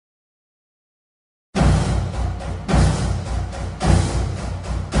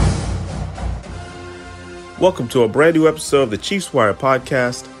Welcome to a brand new episode of the Chiefs Wire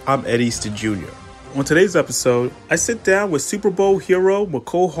podcast. I'm Ed Easton Jr. On today's episode, I sit down with Super Bowl hero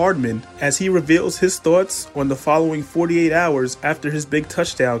Mecole Hardman as he reveals his thoughts on the following 48 hours after his big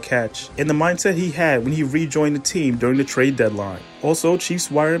touchdown catch and the mindset he had when he rejoined the team during the trade deadline. Also,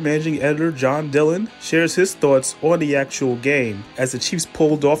 Chiefs Wire managing editor John Dillon shares his thoughts on the actual game as the Chiefs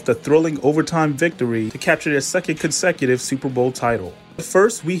pulled off the thrilling overtime victory to capture their second consecutive Super Bowl title.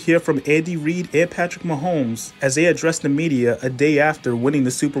 First, we hear from Andy Reid and Patrick Mahomes as they address the media a day after winning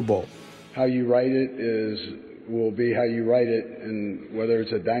the Super Bowl. How you write it will be how you write it, and whether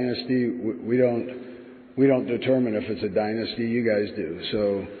it's a dynasty, we don't determine if it's a dynasty. You guys do.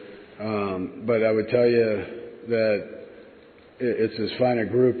 So, but I would tell you that it's as fine a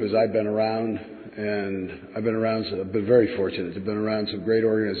group as I've been around, and I've been very fortunate to have been around some great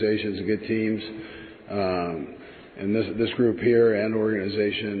organizations and good teams. And this group here and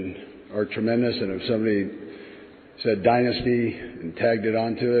organization are tremendous, and if somebody said dynasty and tagged it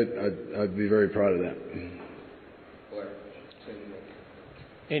onto it, I'd be very proud of that.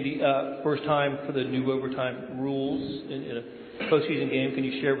 Andy, first time for the new overtime rules in a postseason game. Can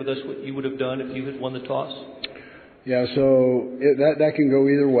you share with us what you would have done if you had won the toss? Yeah, so that can go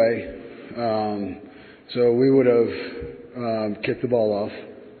either way. So we would have kicked the ball off.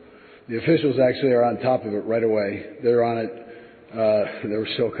 The officials actually are on top of it right away. They're on it. There were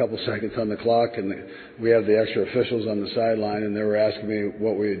still a couple seconds on the clock, and we have the extra officials on the sideline, and they were asking me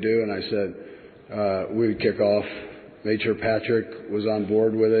what we would do, and I said we would kick off. Made sure Patrick was on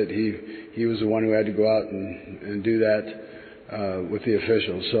board with it. He was the one who had to go out and do that with the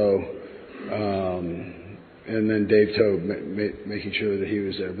officials. So, and then Dave Tobe making sure that he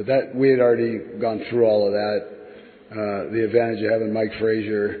was there. But that we had already gone through all of that. The advantage of having Mike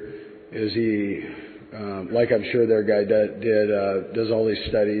Frazier is he, like I'm sure their guy does all these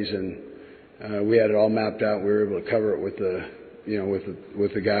studies, and we had it all mapped out. We were able to cover it with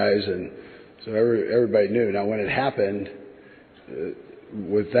the guys, and so everybody knew. Now, when it happened,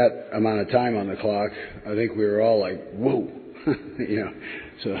 with that amount of time on the clock, I think we were all like, "Whoa,"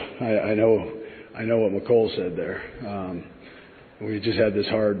 So I know what Mecole said there. We just had this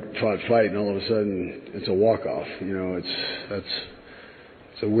hard-fought fight, and all of a sudden, it's a walk-off.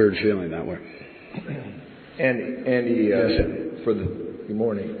 It's a weird feeling that way. Andy, yes. Good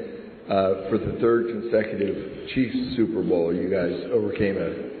morning. For the third consecutive Chiefs Super Bowl, you guys overcame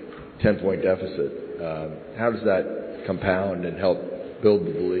a 10-point deficit. How does that compound and help build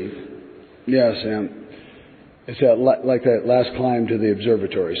the belief? Yeah, Sam. It's like that last climb to the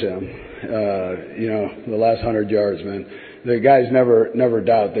observatory, Sam. The last 100 yards, man. The guys never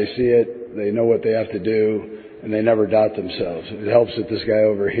doubt. They see it. They know what they have to do. And they never doubt themselves. It helps that this guy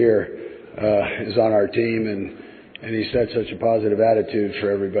over here is on our team, and he set such a positive attitude for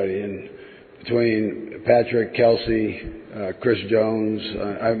everybody. And between Patrick, Kelsey, Chris Jones,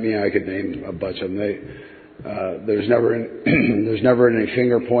 I could name a bunch of them. There's never any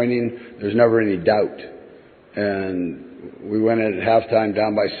finger pointing. There's never any doubt. And we went in at halftime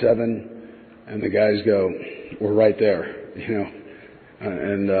down by 7, and the guys go, "We're right there,"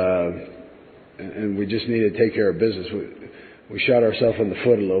 And we just needed to take care of business. We shot ourselves in the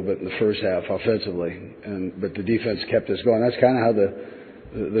foot a little bit in the first half offensively, but the defense kept us going. That's kind of how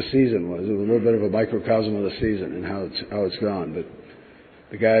the season was. It was a little bit of a microcosm of the season and how it's gone. But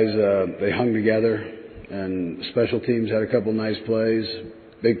the guys they hung together, and special teams had a couple nice plays,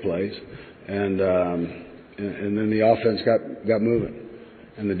 big plays, and then the offense got moving,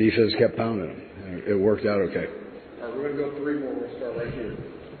 and the defense kept pounding them. It worked out okay. All right, we're going to go 3 more. We'll start right here.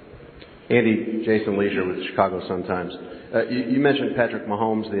 Andy, Jason Leisure with the Chicago Sun-Times. You mentioned Patrick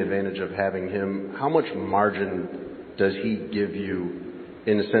Mahomes, the advantage of having him. How much margin does he give you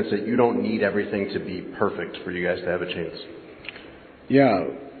in the sense that you don't need everything to be perfect for you guys to have a chance? Yeah,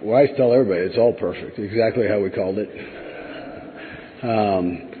 well, I tell everybody it's all perfect, exactly how we called it.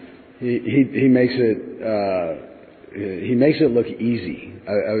 He makes it look easy.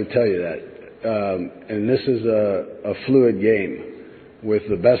 I would tell you that. And this is a fluid game with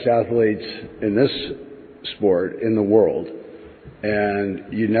the best athletes in this sport in the world,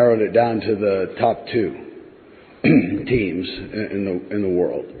 and you narrowed it down to the top 2 teams in the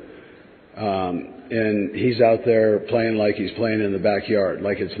world. And he's out there playing like he's playing in the backyard,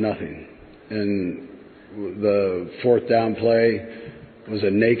 like it's nothing. And the 4th down play was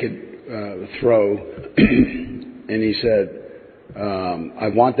a naked throw, and he said, "I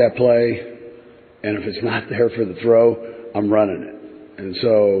want that play, and if it's not there for the throw, I'm running it." And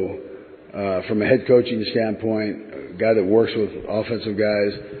so, from a head coaching standpoint, a guy that works with offensive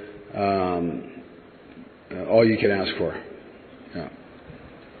guys, all you can ask for. Yeah.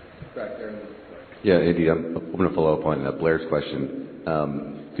 Back there. Yeah, Andy, I'm going to follow up on Blair's question.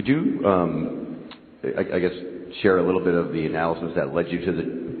 Could you, I guess, share a little bit of the analysis that led you to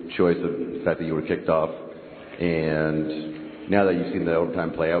the choice of the fact that you were kicked off, and now that you've seen the overtime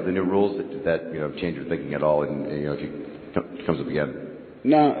play out, the new rules, did that change your thinking at all? And if it comes up again.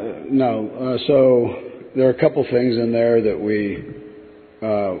 No. So there are a couple things in there that we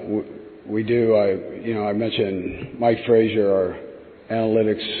do. I mentioned Mike Frazier, our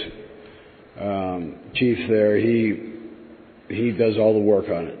analytics chief there. He does all the work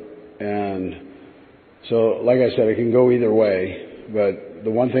on it, and so like I said, it can go either way. But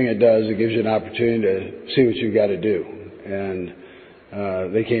the one thing it does, it gives you an opportunity to see what you got to do. And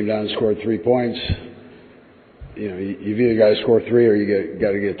they came down and scored 3 points. You've either got to score 3 or you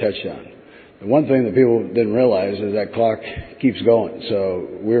got to get a touchdown. The one thing that people didn't realize is that clock keeps going. So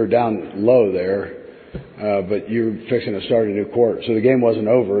we were down low there, but you're fixing to start a new quarter. So the game wasn't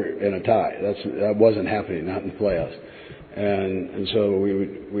over in a tie. That wasn't happening, not in the playoffs. And so we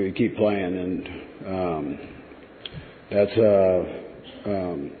would keep playing, and it's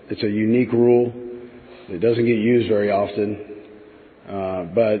a unique rule. It doesn't get used very often,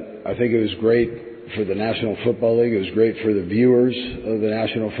 but I think it was great for the National Football League. It was great for the viewers of the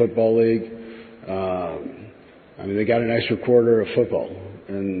National Football League. They got an extra quarter of football,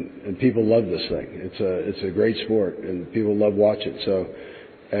 and people love this thing. It's a great sport, and people love watching. So,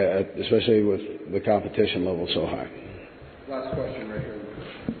 especially with the competition level so high. Last question right here.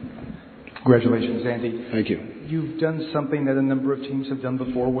 Congratulations, Andy. Thank you. You've done something that a number of teams have done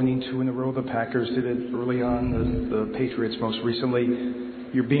before, winning 2 in a row. The Packers did it early on, the Patriots most recently.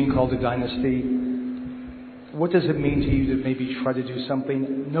 You're being called a dynasty. What does it mean to you to maybe try to do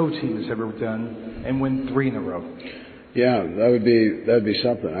something no team has ever done and win 3 in a row? Yeah, that'd be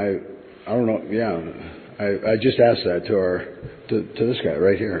something. I don't know. Yeah, I just asked that to this guy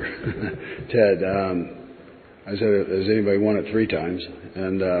right here, Ted. I said, has anybody won it 3 times?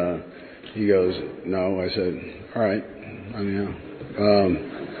 And he goes, no. I said, all right.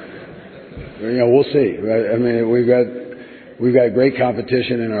 We'll see. I mean, we've got great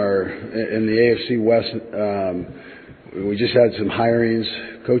competition in the AFC West. We just had some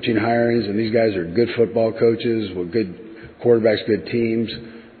coaching hirings, and these guys are good football coaches with good quarterbacks, good teams,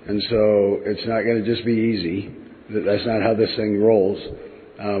 and so it's not going to just be easy. That's not how this thing rolls.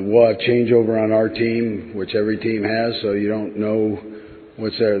 We'll have changeover on our team, which every team has, so you don't know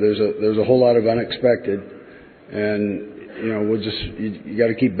what's there. There's a whole lot of unexpected, and you got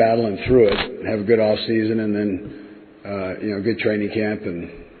to keep battling through it and have a good off season, and then good training camp, and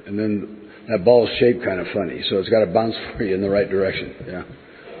then that ball's shaped kind of funny, so it's got to bounce for you in the right direction. Yeah.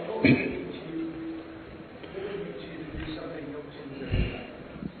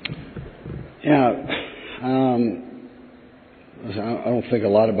 I don't think a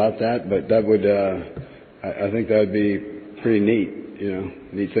lot about that, but that would I think that would be pretty neat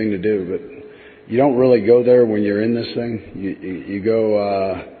thing to do. But you don't really go there when you're in this thing. You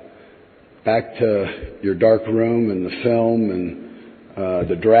go back to your dark room and the film and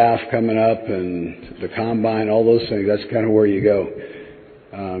the draft coming up and the combine, all those things. That's kind of where you go.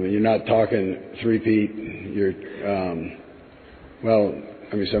 You're not talking three-peat. You're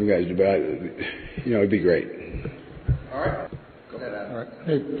some guys do, but it'd be great. All right. Go ahead, Adam. All right.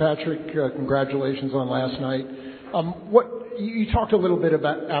 Hey, Patrick, congratulations on last night. You talked a little bit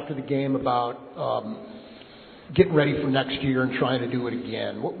about after the game about getting ready for next year and trying to do it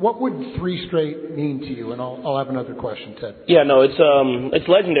again. What would 3 straight mean to you? And I'll have another question, Ted. Yeah, no, it's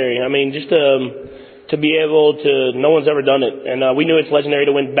legendary. I mean, just to be able to, no one's ever done it. And we knew it's legendary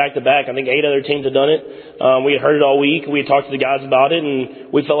to win back-to-back. I think 8 other teams have done it. We had heard it all week. We had talked to the guys about it,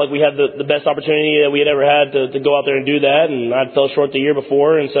 and we felt like we had the best opportunity that we had ever had to go out there and do that. And I fell short the year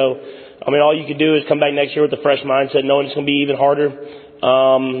before. And so, all you could do is come back next year with a fresh mindset, knowing it's going to be even harder.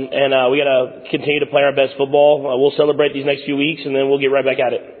 We got to continue to play our best football. We'll celebrate these next few weeks, and then we'll get right back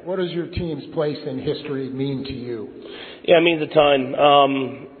at it. What does your team's place in history mean to you? Yeah, it means a ton.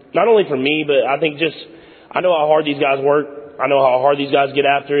 Not only for me, but I think I know how hard these guys work. I know how hard these guys get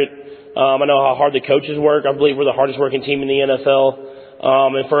after it. I know how hard the coaches work. I believe we're the hardest working team in the NFL.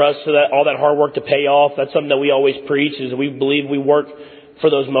 And for us, all that hard work to pay off, that's something that we always preach, is we believe we work for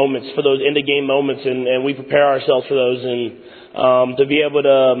those moments, for those end-of-game moments, and we prepare ourselves for those. And to be able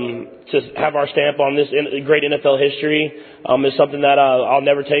to have our stamp on this great NFL history is something that I'll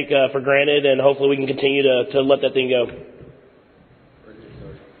never take for granted, and hopefully we can continue to let that thing go.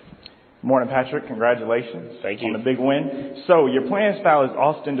 Morning, Patrick. Congratulations. Thank you. On the big win. So your playing style is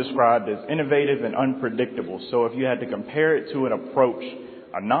often described as innovative and unpredictable. So if you had to compare it to an approach,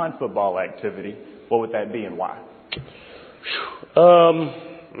 a non-football activity, what would that be and why?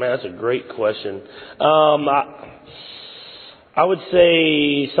 Man, that's a great question. I would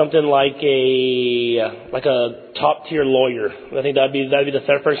say something like a top tier lawyer. I think that'd be the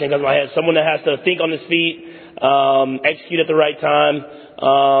first thing that comes to my head. Someone that has to think on his feet, execute at the right time,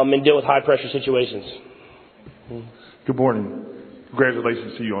 and deal with high pressure situations. Good morning.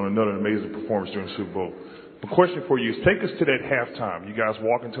 Congratulations to you on another amazing performance during the Super Bowl. The question for you is, take us to that halftime. You guys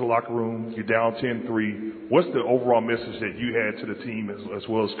walk into the locker room, you're down 10-3. What's the overall message that you had to the team as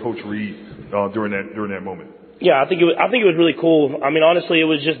well as Coach Reed during that moment? Yeah, I think it was really cool. I mean, honestly, it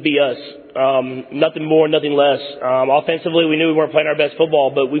was just be us. Nothing more, nothing less. Offensively, we knew we weren't playing our best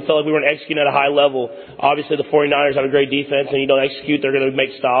football, but we felt like we weren't executing at a high level. Obviously, the 49ers have a great defense, and you don't execute, they're going to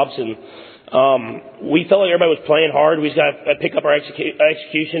make stops. And we felt like everybody was playing hard. We just got to pick up our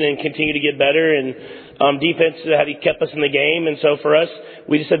execution and continue to get better. And defense had kept us in the game. And so for us,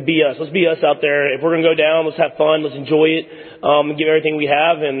 we just said be us. Let's be us out there. If we're going to go down, let's have fun. Let's enjoy it. And give everything we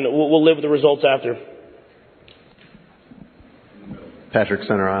have, and we'll live with the results after. Patrick,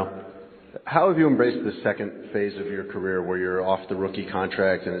 center aisle. How have you embraced the second phase of your career where you're off the rookie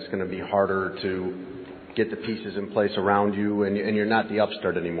contract and it's going to be harder to get the pieces in place around you and you're not the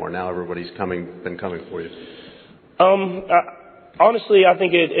upstart anymore? Now everybody's been coming for you. Honestly, I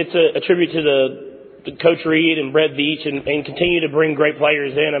think it's a tribute to the Coach Reed and Brett Veach and continue to bring great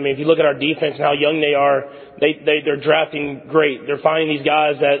players in. I mean, if you look at our defense and how young they are, they're drafting great. They're finding these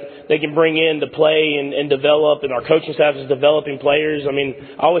guys that they can bring in to play and develop, and our coaching staff is developing players. I mean,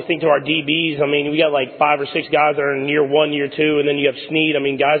 I always think to our DBs, I mean, we got like 5 or 6 guys that are in year 1, year 2, and then you have Snead. I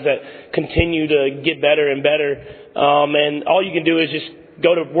mean, guys that continue to get better and better. And all you can do is just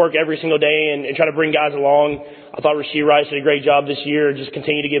go to work every single day and try to bring guys along. I thought Rasheed Rice did a great job this year, just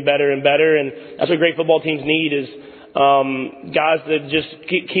continue to get better and better. And that's what great football teams need is guys that just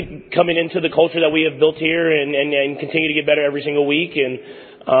keep coming into the culture that we have built here and continue to get better every single week. And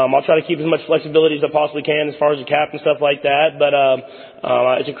I'll try to keep as much flexibility as I possibly can as far as the cap and stuff like that. But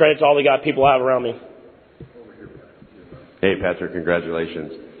it's a credit to all the people I have around me. Hey, Patrick,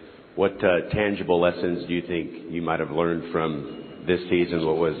 congratulations. What tangible lessons do you think you might have learned from this season,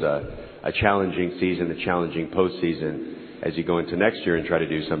 what was a challenging season, a challenging postseason, as you go into next year and try to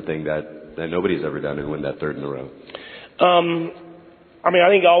do something that nobody's ever done and win that third in a row? I mean, I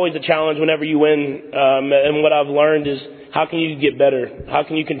think always a challenge whenever you win. And what I've learned is how can you get better? How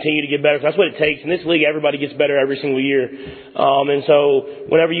can you continue to get better? 'Cause that's what it takes. In this league, everybody gets better every single year. And so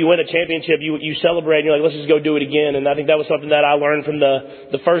whenever you win a championship, you celebrate and you're like, let's just go do it again. And I think that was something that I learned from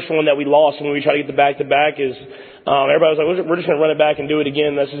the first one that we lost when we tried to get the back-to-back is everybody was like, we're just going to run it back and do it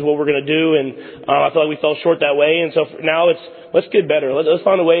again. This is what we're going to do. And I feel like we fell short that way. And so now let's get better. Let's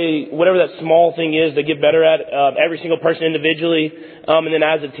find a way, whatever that small thing is, to get better at every single person individually and then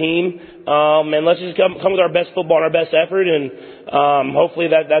as a team. And let's just come with our best football and our best effort. And hopefully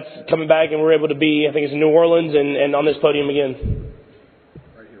that's coming back and we're able to be, I think it's in New Orleans and on this podium again.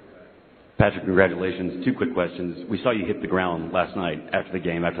 Patrick, congratulations. 2 quick questions. We saw you hit the ground last night after the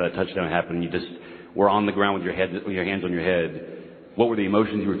game, after that touchdown happened. You just were on the ground with your hands on your head. What were the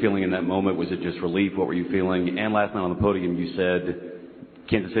emotions you were feeling in that moment? Was it just relief? What were you feeling? And last night on the podium, you said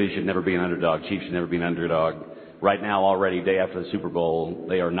Kansas City should never be an underdog. Chiefs should never be an underdog. Right now, already, day after the Super Bowl,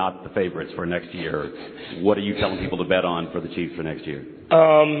 they are not the favorites for next year. What are you telling people to bet on for the Chiefs for next year?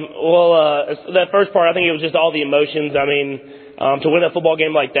 That first part, I think it was just all the emotions. I mean, to win a football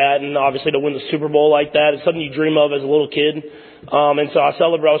game like that and obviously to win the Super Bowl like that is something you dream of as a little kid. And so I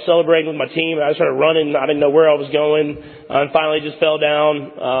was celebrating with my team. I started running. I didn't know where I was going, and finally just fell down.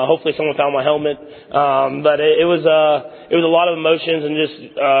 Hopefully someone found my helmet. But it was a lot of emotions and just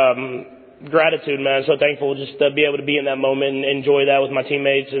gratitude, man. So thankful just to be able to be in that moment and enjoy that with my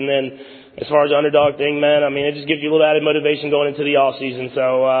teammates. And then as far as the underdog thing, man, I mean, it just gives you a little added motivation going into the off season.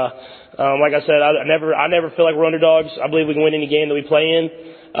 So like I said, I never feel like we're underdogs. I believe we can win any game that we play in,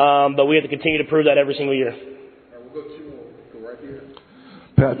 but we have to continue to prove that every single year.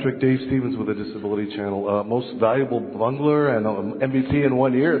 Patrick, Dave Stevens with the Disability Channel. Most valuable bungler and MVP in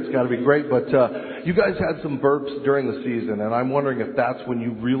 1 year. It's got to be great. But you guys had some burps during the season, and I'm wondering if that's when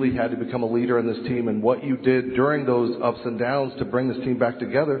you really had to become a leader in this team and what you did during those ups and downs to bring this team back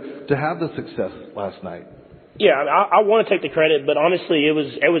together to have the success last night. Yeah, I want to take the credit, but honestly, it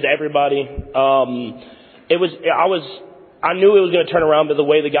was everybody. I knew it was going to turn around by the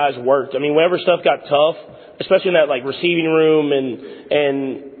way the guys worked. I mean, whenever stuff got tough, especially in that like receiving room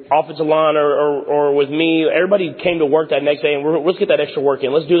and offensive line or with me, everybody came to work that next day and let's get that extra work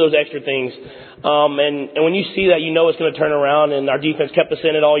in. Let's do those extra things. And when you see that, you know it's going to turn around. And our defense kept us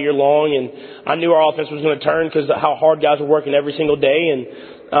in it all year long. And I knew our offense was going to turn because how hard guys were working every single day. And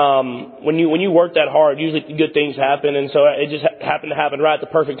when you work that hard, usually good things happen. And so it just happened to happen right at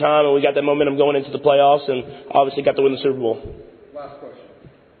the perfect time, and we got that momentum going into the playoffs, and obviously got to win the Super Bowl. Last question.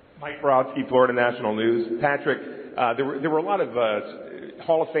 Mike Brodsky, Florida National News. Patrick, there were a lot of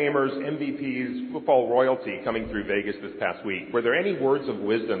Hall of Famers, MVPs, football royalty coming through Vegas this past week. Were there any words of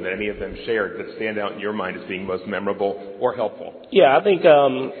wisdom that any of them shared that stand out in your mind as being most memorable or helpful? Yeah, I think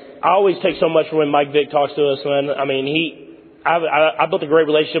I always take so much from when Mike Vick talks to us, man. I mean, I built a great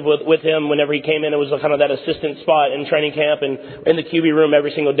relationship with him whenever he came in. It was kind of that assistant spot in training camp and in the QB room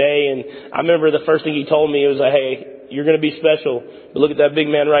every single day. And I remember the first thing he told me was like, hey, you're going to be special. But look at that big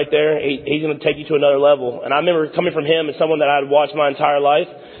man right there. He's going to take you to another level. And I remember coming from him as someone that I'd watched my entire life.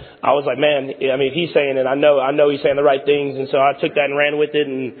 I was like, man, I mean, if he's saying it, I know he's saying the right things. And so I took that and ran with it.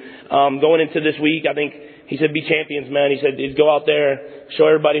 And going into this week, I think he said, be champions, man. He said, go out there,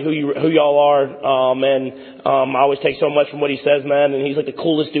 show everybody who y'all are. I always take so much from what he says, man. And he's like the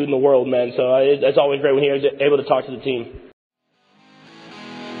coolest dude in the world, man. So it's always great when he's able to talk to the team.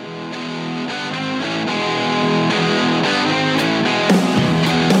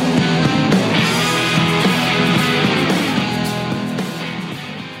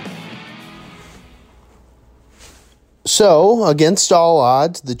 So, against all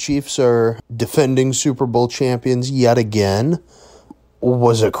odds, the Chiefs are defending Super Bowl champions yet again.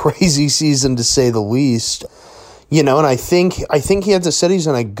 Was a crazy season to say the least. You know, and I think Kansas City's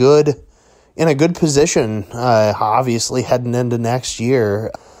in a good position, obviously heading into next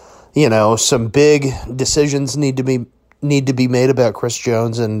year. You know, some big decisions need to be made about Chris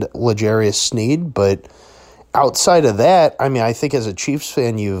Jones and L'Jarius Sneed, but outside of that, I mean, I think as a Chiefs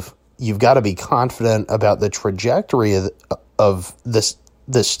fan, you've got to be confident about the trajectory of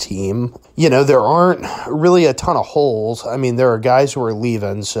this team. You know, there aren't really a ton of holes. I mean, there are guys who are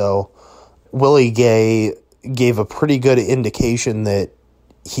leaving, so Willie Gay gave a pretty good indication that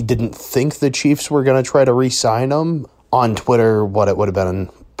he didn't think the Chiefs were going to try to re-sign him on Twitter, it would have been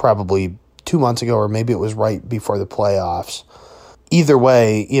probably 2 months ago, or maybe it was right before the playoffs. Either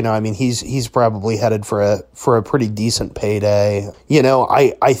way, you know, I mean, he's probably headed for a pretty decent payday. You know,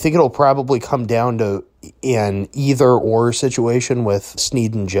 I think it'll probably come down to an either-or situation with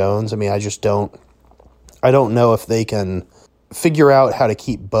Sneed and Jones. I mean, I don't know if they can figure out how to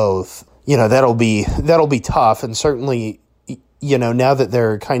keep both. You know, that'll be tough, and certainly, you know, now that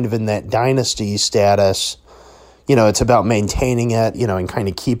they're kind of in that dynasty status, you know, it's about maintaining it, you know, and kind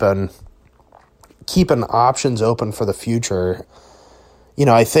of keeping options open for the future. You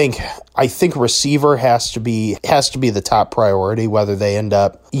know, I think receiver has to be the top priority, whether they end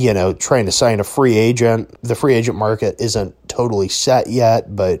up, you know, trying to sign a free agent. The free agent market isn't totally set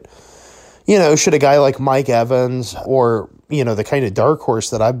yet, but, you know, should a guy like Mike Evans, or, you know, the kind of dark horse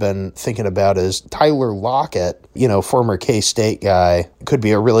that I've been thinking about is Tyler Lockett, you know, former K-State guy, could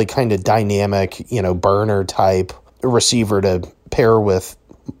be a really kind of dynamic, you know, burner type receiver to pair with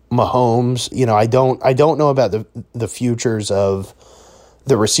Mahomes. You know, I don't know about the futures of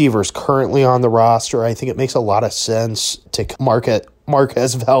the receivers currently on the roster. I think it makes a lot of sense to market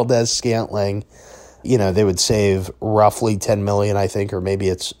Marquez Valdez-Scantling. You know, they would save roughly $10 million, I think, or maybe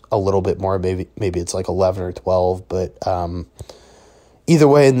it's a little bit more. Maybe it's like 11 or 12. But either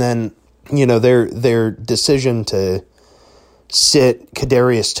way, and then, you know, their decision to sit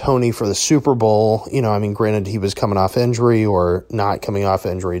Kadarius Toney for the Super Bowl. You know, I mean, granted, he was coming off injury or not coming off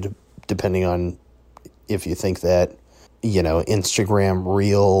injury, depending on if you think that, you know, Instagram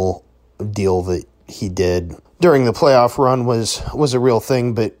reel deal that he did during the playoff run was a real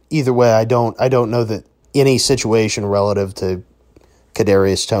thing. But either way, I don't know that any situation relative to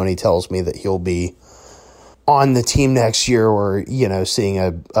Kadarius Toney tells me that he'll be on the team next year, or, you know, seeing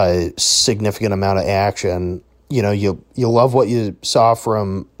a significant amount of action. You know, you love what you saw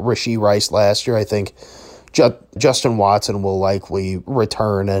from Rashee Rice last year. I think Justin Watson will likely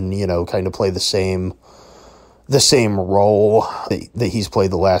return and, you know, kind of play the same role that he's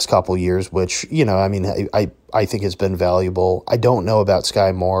played the last couple years, which, you know, I mean, I think has been valuable. I don't know about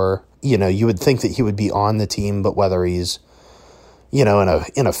Sky Moore. You know, you would think that he would be on the team, but whether he's, you know,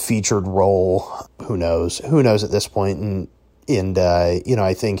 in a featured role, who knows at this point. And you know,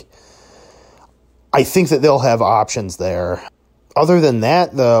 I think that they'll have options there. Other than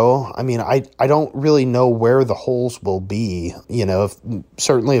that, though, I mean, I don't really know where the holes will be. You know,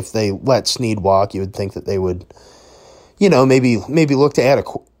 certainly if they let Sneed walk, you would think that they would, you know, maybe look to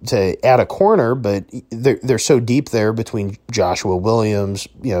add a corner, but they're so deep there between Joshua Williams,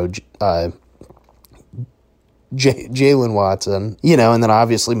 you know, Jalen Watson, you know, and then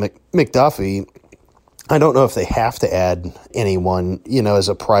obviously McDuffie. I don't know if they have to add anyone, you know, as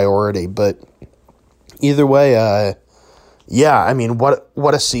a priority, but either way, Yeah, I mean, what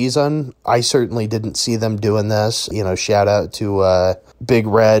a season. I certainly didn't see them doing this. Shout out to Big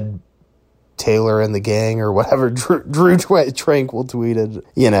Red, Taylor and the gang, or whatever Drew Tranquil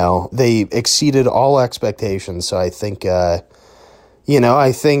tweeted. They exceeded all expectations. So I think, I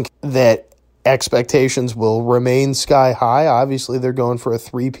think that expectations will remain sky high. Obviously, they're going for a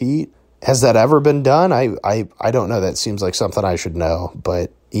three-peat. Has that ever been done? I don't know. That seems like something I should know.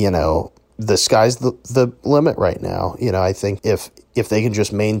 But, the sky's the limit right now. I think if they can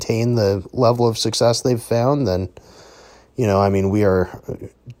just maintain the level of success they've found, then, we are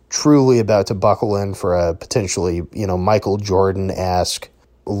truly about to buckle in for a potentially, Michael Jordan-esque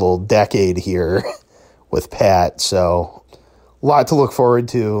little decade here with Pat. So a lot to look forward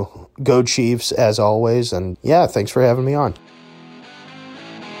to. Go Chiefs, as always. And yeah, thanks for having me on.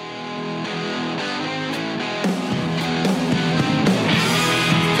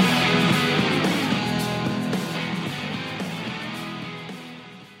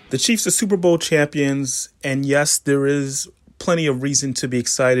 The Chiefs are Super Bowl champions, and yes, there is plenty of reason to be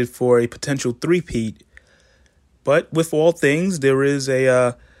excited for a potential three-peat. But with all things, there is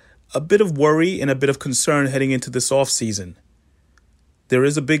a bit of worry and a bit of concern heading into this offseason. There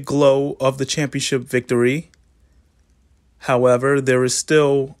is a big glow of the championship victory. However, there is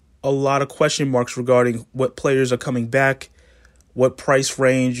still a lot of question marks regarding what players are coming back, what price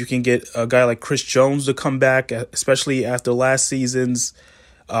range you can get a guy like Chris Jones to come back, especially after last season's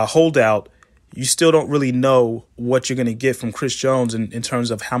holdout. You still don't really know what you're going to get from Chris Jones in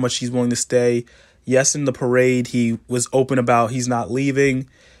terms of how much he's willing to stay. Yes, in the parade, he was open about he's not leaving,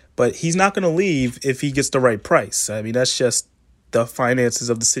 but he's not going to leave if he gets the right price. I mean, that's just the finances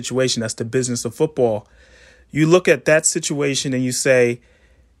of the situation. That's the business of football. You look at that situation and you say,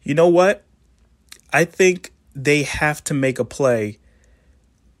 you know what? I think they have to make a play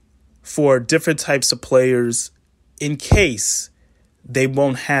for different types of players in case they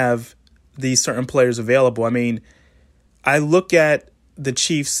won't have these certain players available. I mean, I look at the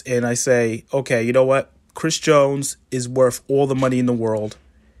Chiefs and I say, okay, you know what? Chris Jones is worth all the money in the world.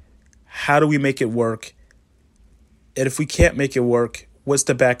 How do we make it work? And if we can't make it work, what's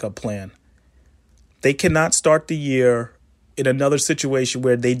the backup plan? They cannot start the year in another situation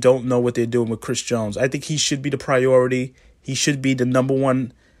where they don't know what they're doing with Chris Jones. I think he should be the priority. He should be the number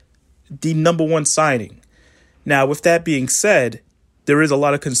one signing. Now, with that being said, there is a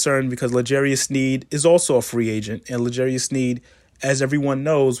lot of concern because L'Jarius Sneed is also a free agent, and L'Jarius Sneed, as everyone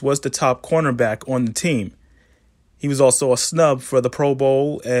knows, was the top cornerback on the team. He was also a snub for the Pro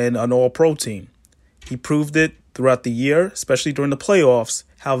Bowl and an All-Pro team. He proved it throughout the year, especially during the playoffs,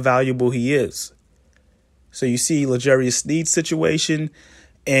 how valuable he is. So you see L'Jarius Sneed's situation,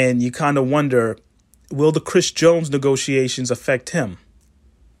 and you kind of wonder, will the Chris Jones negotiations affect him?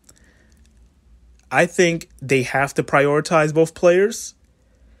 I think they have to prioritize both players,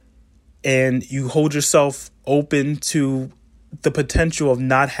 and you hold yourself open to the potential of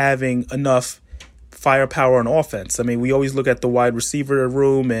not having enough firepower on offense. I mean, we always look at the wide receiver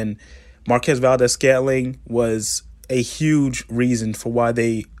room, and Marquez Valdes-Scantling was a huge reason for why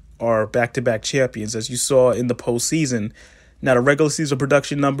they are back-to-back champions, as you saw in the postseason. Now, the regular season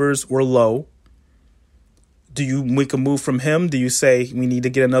production numbers were low. Do you make a move from him? Do you say we need to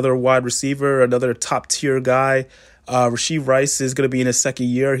get another wide receiver, another top-tier guy? Rashee Rice is going to be in his second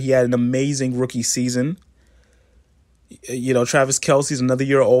year. He had an amazing rookie season. Travis Kelce's another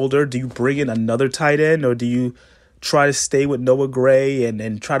year older. Do you bring in another tight end, or do you try to stay with Noah Gray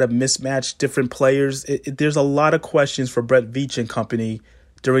and try to mismatch different players? There's a lot of questions for Brett Veach and company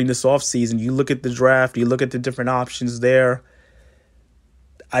during this offseason. You look at the draft, you look at the different options there.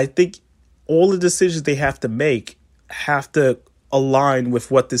 I think all the decisions they have to make have to align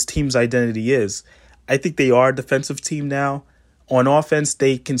with what this team's identity is. I think they are a defensive team now. On offense,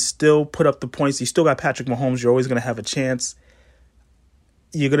 they can still put up the points. You still got Patrick Mahomes. You're always going to have a chance.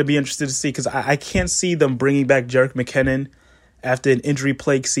 You're going to be interested to see, because I can't see them bringing back Jerick McKinnon after an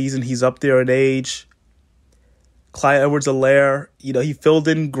injury-plagued season. He's up there in age. Clyde Edwards-Helaire, he filled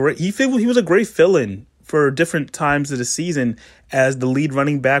in great. He was a great fill-in for different times of the season as the lead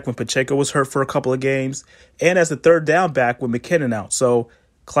running back when Pacheco was hurt for a couple of games, and as the third down back with McKinnon out. So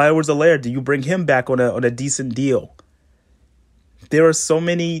Clyde Edwards-Helaire, do you bring him back on a decent deal? There are so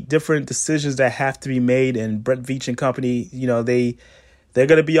many different decisions that have to be made, and Brett Veach and company, they're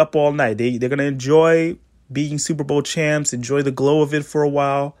going to be up all night. They're going to enjoy being Super Bowl champs, enjoy the glow of it for a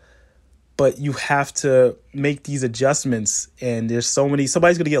while, but you have to make these adjustments, and somebody's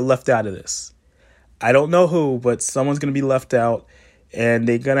going to get left out of this. I don't know who, but someone's going to be left out, and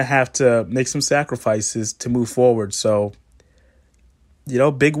they're going to have to make some sacrifices to move forward. So,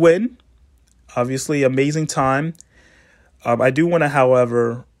 big win. Obviously, amazing time. I do want to,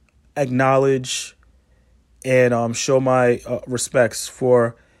 however, acknowledge and show my respects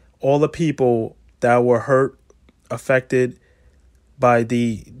for all the people that were hurt, affected by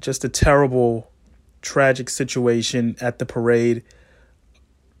the terrible, tragic situation at the parade.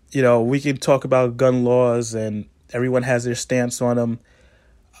 We can talk about gun laws and everyone has their stance on them.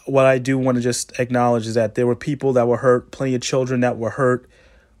 What I do want to just acknowledge is that there were people that were hurt, plenty of children that were hurt.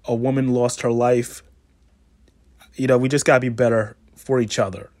 A woman lost her life. We just got to be better for each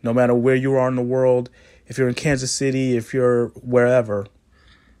other, no matter where you are in the world. If you're in Kansas City, if you're wherever,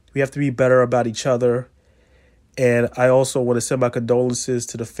 we have to be better about each other. And I also want to send my condolences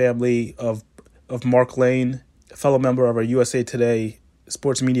to the family of Mark Lane, a fellow member of our USA Today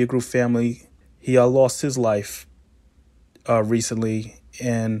Sports Media Group family. He lost his life recently,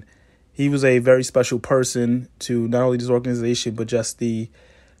 and he was a very special person to not only this organization, but just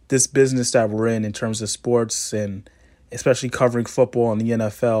this business that we're in terms of sports and especially covering football and the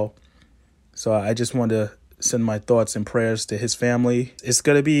NFL. So I just want to send my thoughts and prayers to his family. It's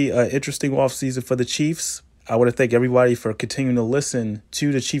going to be an interesting offseason for the Chiefs. I want to thank everybody for continuing to listen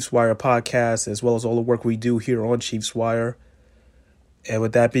to the Chiefs Wire podcast, as well as all the work we do here on Chiefs Wire. And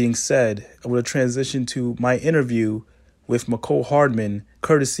with that being said, I'm going to transition to my interview with Mecole Hardman,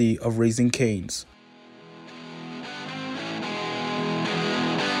 courtesy of Raising Cane's.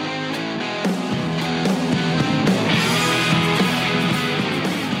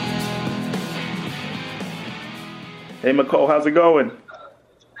 Hey, Mecole, how's it going?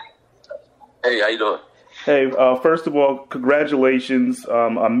 Hey, how you doing? Hey, first of all, congratulations.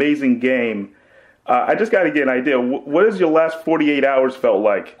 Amazing game. I just got to get an idea. What has your last 48 hours felt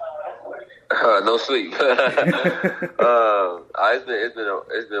like? No sleep. It's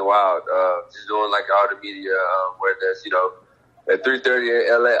been wild. Just doing like all the media, where there's at 3:30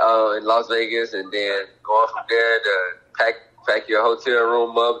 in LA, in Las Vegas, and then going from there to pack your hotel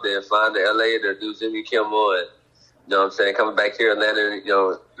room up, then flying to LA to do Jimmy Kimmel, and coming back here and landing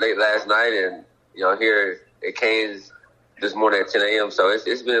late last night, and here at Cane's this morning at 10 a.m. So it's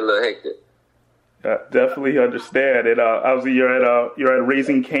been a little hectic. Definitely understand. And obviously you're at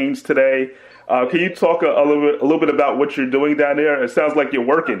Raising Cane's today. Can you talk a little bit about what you're doing down there? It sounds like you're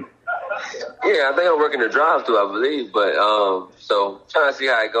working. Yeah, I think I'm working the drive-thru, I believe. But so trying to see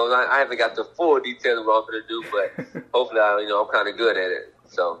how it goes. I haven't got the full details of what I'm going to do, but hopefully I'm kind of good at it.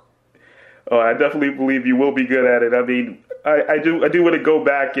 So. Oh, I definitely believe you will be good at it. I mean, I do want to go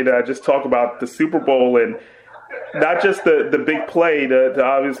back and just talk about the Super Bowl and not just the big play, to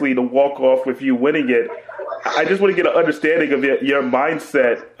obviously the walk-off with you winning it. I just want to get an understanding of your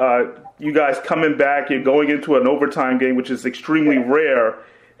mindset. You guys coming back and going into an overtime game, which is extremely rare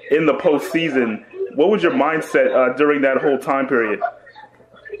in the postseason. What was your mindset during that whole time period?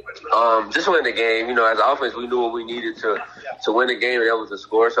 Just winning the game. As an offense, we knew what we needed to win the game, and that was the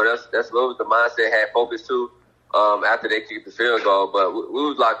score. So that's what the mindset had focused to after they kicked the field goal. But we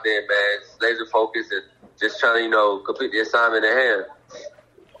was locked in, man. Just laser focused and just trying to, complete the assignment at hand.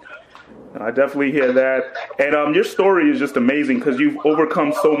 I definitely hear that. And your story is just amazing because you've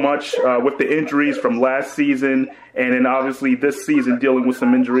overcome so much with the injuries from last season and then obviously this season dealing with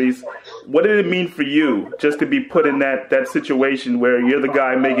some injuries. What did it mean for you just to be put in that situation where you're the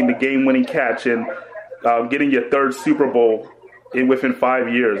guy making the game-winning catch and getting your third Super Bowl within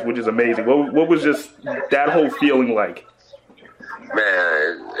 5 years, which is amazing? What was just that whole feeling like?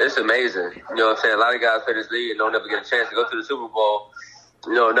 Man, it's amazing. You know what I'm saying? A lot of guys play this league and don't ever get a chance to go to the Super Bowl.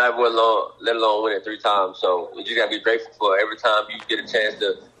 Not let alone win it 3 times. So you just got to be grateful for every time you get a chance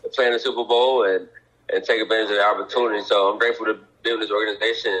to play in the Super Bowl and take advantage of the opportunity. So I'm grateful to be in this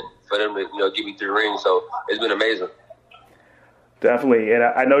organization for them to give me 3 rings. So it's been amazing. Definitely. And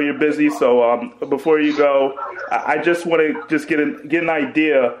I know you're busy. So before you go, I just want to get an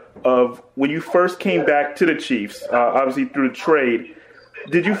idea of when you first came back to the Chiefs, obviously through the trade.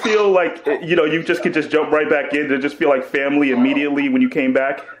 Did you feel like, you just could just jump right back in? Did it just feel like family immediately when you came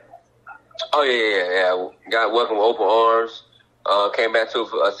back? Oh, yeah. Got welcomed with open arms. Came back to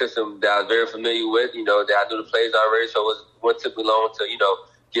a system that I was very familiar with, that I knew the plays already, so it wouldn't take me long to,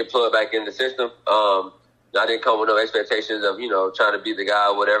 get plugged back in the system. I didn't come with no expectations of, trying to be the guy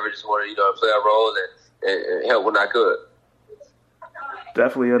or whatever. Just wanted, to play a role and help when I could.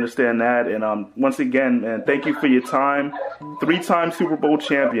 Definitely understand that. And once again, man, thank you for your time. 3-time Super Bowl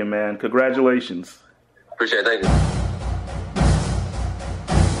champion, man. Congratulations. Appreciate it. Thank you.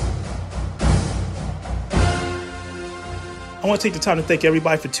 I want to take the time to thank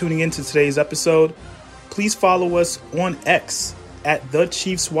everybody for tuning in to today's episode. Please follow us on X at The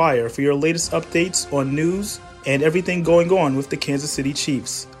Chiefs Wire for your latest updates on news and everything going on with the Kansas City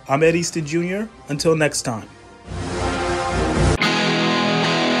Chiefs. I'm Ed Easton Jr. Until next time.